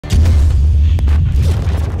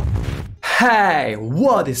Hey,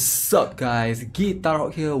 what is up guys? Guitar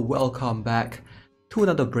here, welcome back to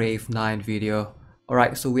another Brave 9 video.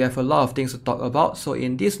 Alright, so we have a lot of things to talk about. So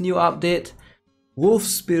in this new update, Wolf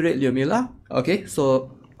Spirit Lumila. Okay,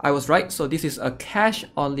 so I was right. So this is a cash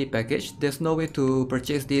only package. There's no way to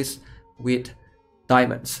purchase this with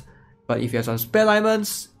diamonds. But if you have some spare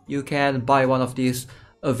diamonds, you can buy one of these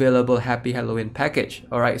available Happy Halloween package.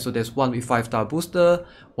 Alright, so there's one with 5-star booster,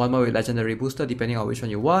 one more with legendary booster depending on which one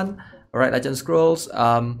you want. Alright, legend scrolls.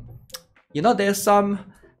 There's some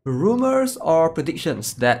rumors or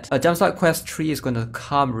predictions that a Jumpstart Quest 3 is going to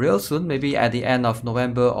come real soon, maybe at the end of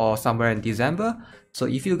November or somewhere in December. So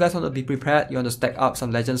if you guys want to be prepared, you want to stack up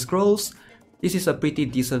some legend scrolls, this is a pretty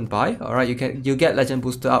decent buy. Alright, you get legend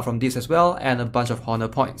booster out from this as well, and a bunch of honor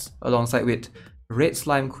points alongside with red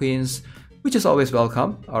slime queens, which is always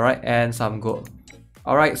welcome. Alright, and some gold.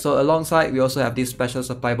 Alright, so alongside we also have this special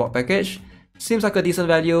supply box package. Seems like a decent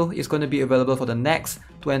value. It's going to be available for the next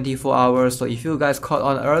 24 hours. So if you guys caught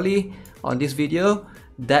on early on this video,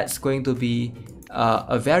 that's going to be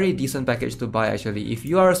a very decent package to buy actually. If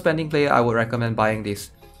you are a spending player, I would recommend buying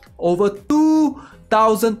this. Over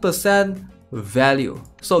 2000% value.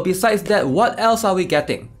 So besides that, what else are we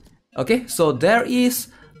getting? Okay, so there is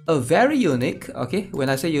a very unique, okay, when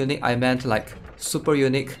I say unique, I meant like super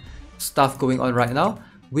unique stuff going on right now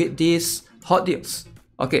with these hot deals.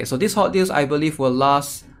 Okay, so these hot deals I believe will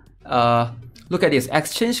last, look at this,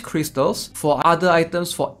 exchange crystals for other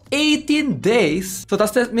items for 18 days. So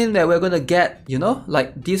does that mean that we're gonna get,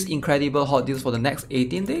 like these incredible hot deals for the next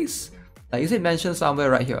 18 days? Like, is it mentioned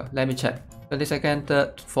somewhere right here? Let me check. 22nd,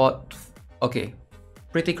 3rd, 4th. Okay,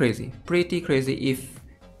 pretty crazy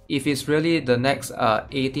if it's really the next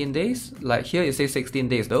 18 days. Like here it says 16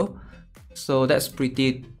 days though. So that's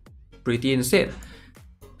pretty insane.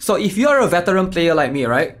 So if you're a veteran player like me,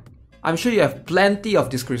 right? I'm sure you have plenty of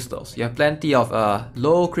these crystals. You have plenty of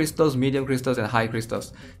low crystals, medium crystals, and high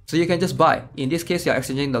crystals. So you can just buy. In this case, you're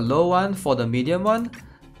exchanging the low one for the medium one,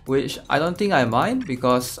 which I don't think I mind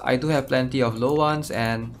because I do have plenty of low ones,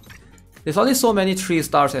 and there's only so many 3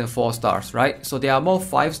 stars and 4 stars, right? So there are more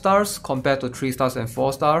 5 stars compared to 3 stars and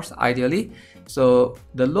 4 stars, ideally. So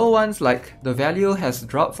the low ones, like the value has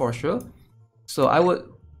dropped for sure. So I would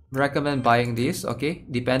recommend buying this, okay,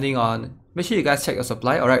 depending on, make sure you guys check your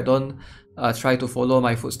supply. Alright, don't try to follow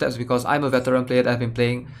my footsteps because I'm a veteran player that has been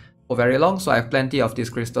playing for very long, so I have plenty of these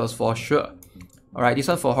crystals for sure. Alright, this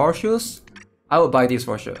one for horseshoes, I would buy this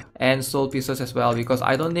for sure, and soul pieces as well because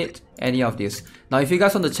I don't need any of this. Now if you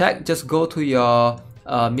guys want to check, just go to your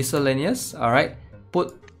miscellaneous. Alright,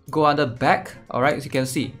 go under back. Alright, as you can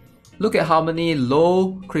see, look at how many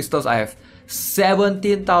low crystals I have.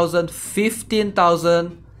 17,000,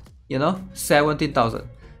 15,000, 17,000.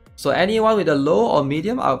 So anyone with a low or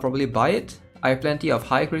medium, I'll probably buy it. I have plenty of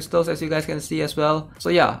high crystals as you guys can see as well. So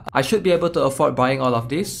yeah, I should be able to afford buying all of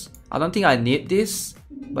this. I don't think I need this,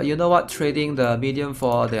 but you know what, trading the medium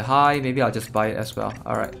for the high, maybe I'll just buy it as well.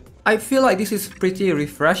 Alright, I feel like this is pretty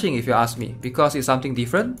refreshing if you ask me, because it's something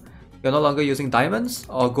different. You're no longer using diamonds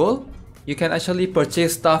or gold. You can actually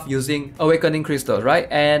purchase stuff using awakening crystal, right?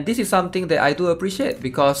 And this is something that I do appreciate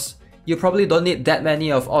because you probably don't need that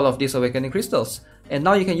many of all of these awakening crystals, and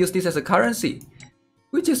now you can use this as a currency,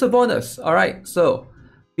 which is a bonus. Alright, so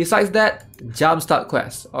besides that, Jumpstart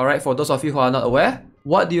Quest. Alright, for those of you who are not aware,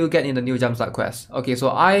 what do you get in the new Jumpstart Quest? Okay, so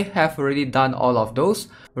I have already done all of those.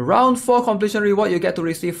 Round 4 completion reward, you get to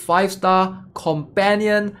receive 5-star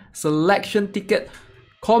companion selection ticket.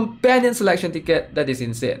 Companion selection ticket, that is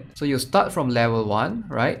insane. So you start from level 1,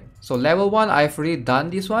 right? So level 1, I've already done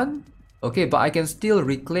this one. Okay, but I can still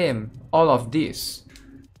reclaim all of this.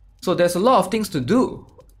 So there's a lot of things to do,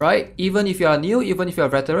 right? Even if you are new, even if you're a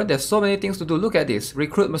veteran, there's so many things to do. Look at this.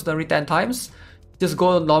 Recruit mercenary 10 times. Just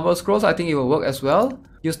go normal scrolls. I think it will work as well.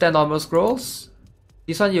 Use 10 normal scrolls.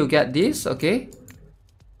 This one you get this, okay?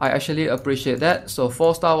 I actually appreciate that. So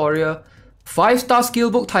 4-star warrior. 5-star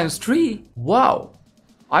skill book times 3. Wow.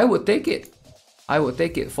 I would take it. I would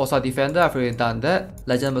take it. 4-star defender, I've already done that.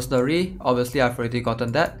 Legend mercenary, obviously I've already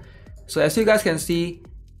gotten that. So as you guys can see,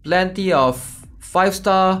 plenty of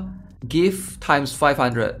 5-star gift times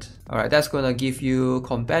 500. Alright, that's gonna give you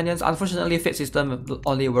companions. Unfortunately, fate system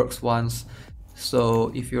only works once.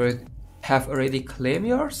 So if you have already claimed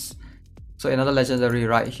yours, so another legendary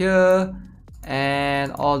right here,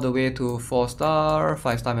 and all the way to 4-star,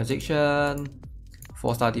 5-star magician,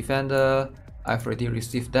 4-star defender. I've already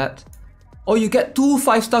received that. Oh, you get 2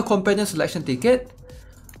 5-star companion selection ticket.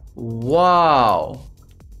 Wow.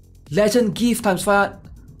 Legend gift times 5.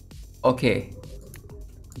 Okay,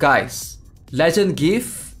 guys, legend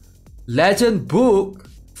gift, legend book,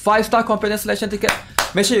 5-star companion selection ticket.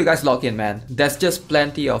 Make sure you guys log in, man. There's just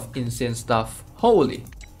plenty of insane stuff. Holy.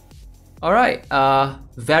 Alright,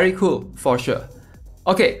 very cool for sure.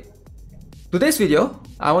 Okay, today's video,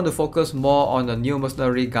 I want to focus more on the new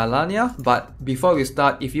mercenary Galania. But before we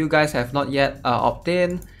start, if you guys have not yet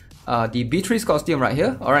obtained the Beatrice costume right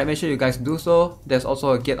here, alright, make sure you guys do so. There's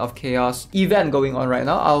also a Gate of Chaos event going on right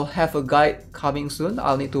now. I'll have a guide coming soon.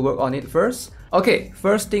 I'll need to work on it first. Okay,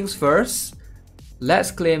 first things first.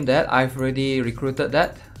 Let's claim that I've already recruited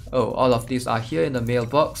that. Oh, all of these are here in the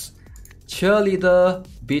mailbox. Cheerleader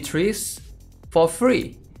Beatrice for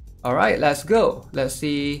free. Alright, let's go. Let's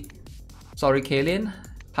see. Sorry, Kaylin.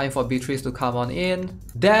 Time for Beatrice to come on in.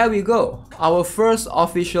 There we go. Our first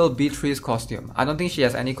official Beatrice costume. I don't think she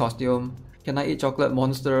has any costume. Can I eat chocolate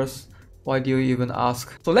monsters? Why do you even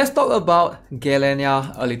ask? So let's talk about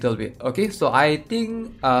Galania a little bit. Okay, so I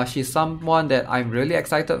think she's someone that I'm really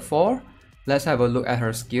excited for. Let's have a look at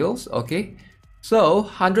her skills. Okay, so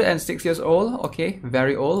 106 years old. Okay,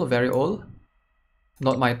 very old, very old.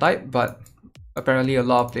 Not my type, but apparently a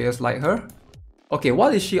lot of players like her. Okay,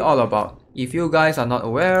 what is she all about? If you guys are not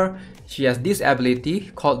aware, she has this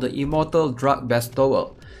ability called the Immortal Drug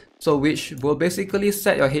Bestowal. So which will basically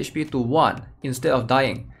set your HP to 1 instead of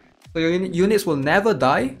dying. So your units will never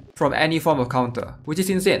die from any form of counter, which is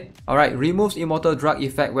insane. Alright, removes Immortal Drug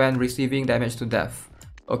effect when receiving damage to death.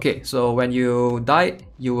 Okay, so when you die,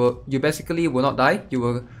 you basically will not die. You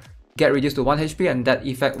will get reduced to 1 HP and that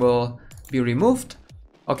effect will be removed.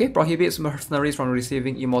 Okay, prohibits mercenaries from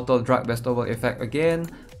receiving Immortal Drug Bestowal effect again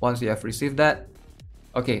once you have received that.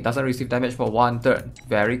 Okay, doesn't receive damage for 1 turn.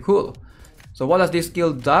 Very cool. So what does this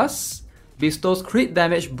skill does? Bestows crit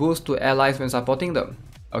damage boost to allies when supporting them.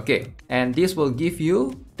 Okay, and this will give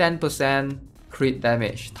you 10% crit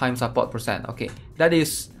damage times support percent. Okay, that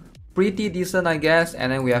is pretty decent, I guess.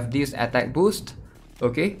 And then we have this attack boost.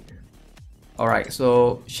 Okay, alright,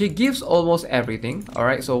 so she gives almost everything.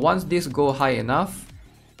 Alright, so once this go high enough,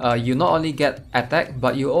 you not only get attack,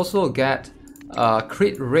 but you also get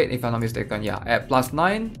crit rate, if I'm not mistaken. Yeah, at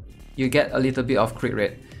 +9 you get a little bit of crit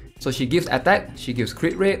rate. So she gives attack, she gives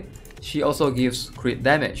crit rate, she also gives crit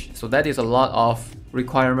damage. So that is a lot of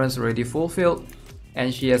requirements already fulfilled.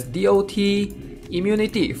 And she has DOT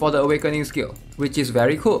immunity for the awakening skill, which is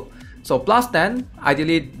very cool. So +10,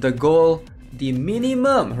 ideally the goal, the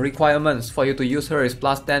minimum requirements for you to use her is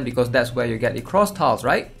 +10 because that's where you get the cross tiles,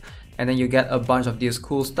 right? And then you get a bunch of this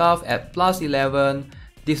cool stuff at +11.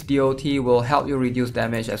 This DOT will help you reduce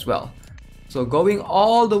damage as well. So going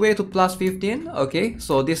all the way to +15, okay,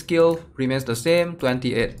 so this skill remains the same,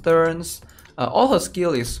 28 turns. All her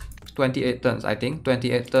skill is 28 turns, I think.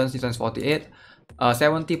 28 turns, this one's 48.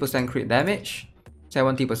 70% crit damage,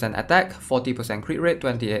 70% attack, 40% crit rate,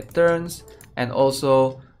 28 turns, and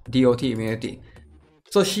also DOT immunity.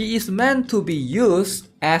 So she is meant to be used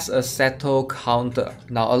as a Seto counter.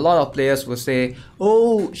 Now a lot of players will say,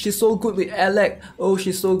 oh, she's so good with Alec, oh,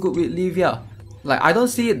 she's so good with Livia. Like, I don't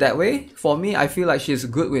see it that way. For me, I feel like she's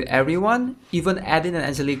good with everyone, even Adin and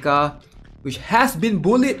Angelica, which has been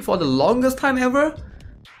bullied for the longest time ever.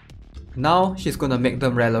 Now she's gonna make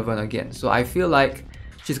them relevant again. So I feel like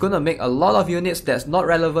she's gonna make a lot of units that's not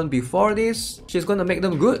relevant before this. She's gonna make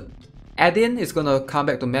them good. Adin is gonna come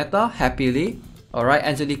back to meta happily. Alright,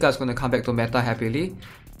 Angelica is gonna come back to meta happily.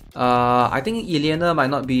 I think Ileana might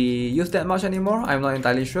not be used that much anymore. I'm not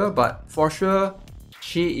entirely sure, but for sure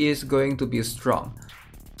she is going to be strong.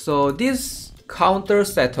 So this counter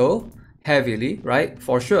Seto heavily, right?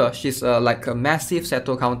 For sure, she's like a massive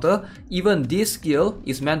Seto counter. Even this skill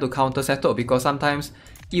is meant to counter Seto because sometimes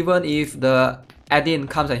even if the Adin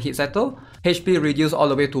comes and hits Seto, HP reduced all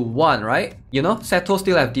the way to 1, right? You know, Seto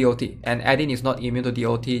still have DOT and Adin is not immune to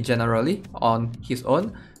DOT generally on his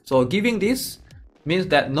own. So giving this means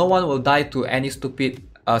that no one will die to any stupid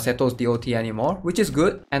Seto's DOT anymore, which is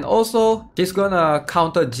good. And also, she's gonna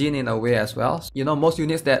counter Jin in a way as well. You know, most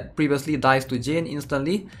units that previously dies to Jin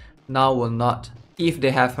instantly now will not if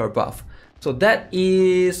they have her buff. So that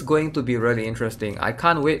is going to be really interesting. I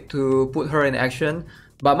can't wait to put her in action.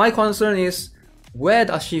 But my concern is, where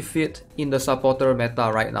does she fit in the supporter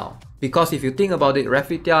meta right now? Because if you think about it,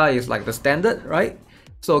 Rafitia is like the standard, right?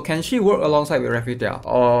 So can she work alongside with Rafitia?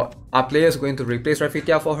 Or are players going to replace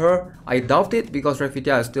Rafitia for her? I doubt it because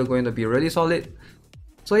Rafitia is still going to be really solid.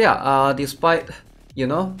 So yeah, despite, you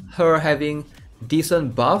know, her having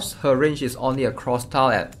decent buffs, her range is only a cross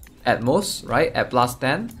tile at most, right? At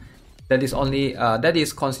 +10. That is only, that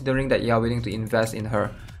is considering that you are willing to invest in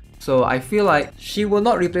her. So I feel like she will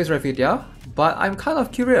not replace Rafitia, but I'm kind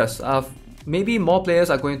of curious. Maybe more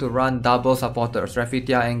players are going to run double supporters,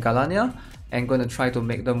 Rafitia and Galania, and going to try to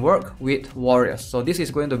make them work with warriors. So this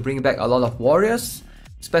is going to bring back a lot of warriors,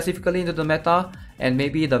 specifically into the meta, and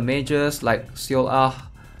maybe the mages like Seol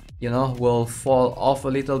will fall off a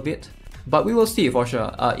little bit. But we will see for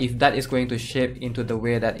sure if that is going to shape into the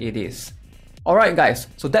way that it is. Alright guys,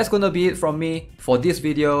 so that's gonna be it from me for this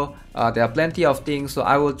video. There are plenty of things, so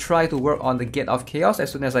I will try to work on the Gate of Chaos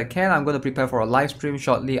as soon as I can. I'm gonna prepare for a live stream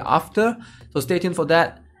shortly after, so stay tuned for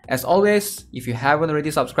that. As always, if you haven't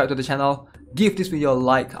already subscribed to the channel, give this video a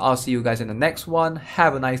like. I'll see you guys in the next one.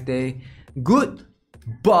 Have a nice day.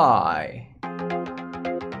 Goodbye.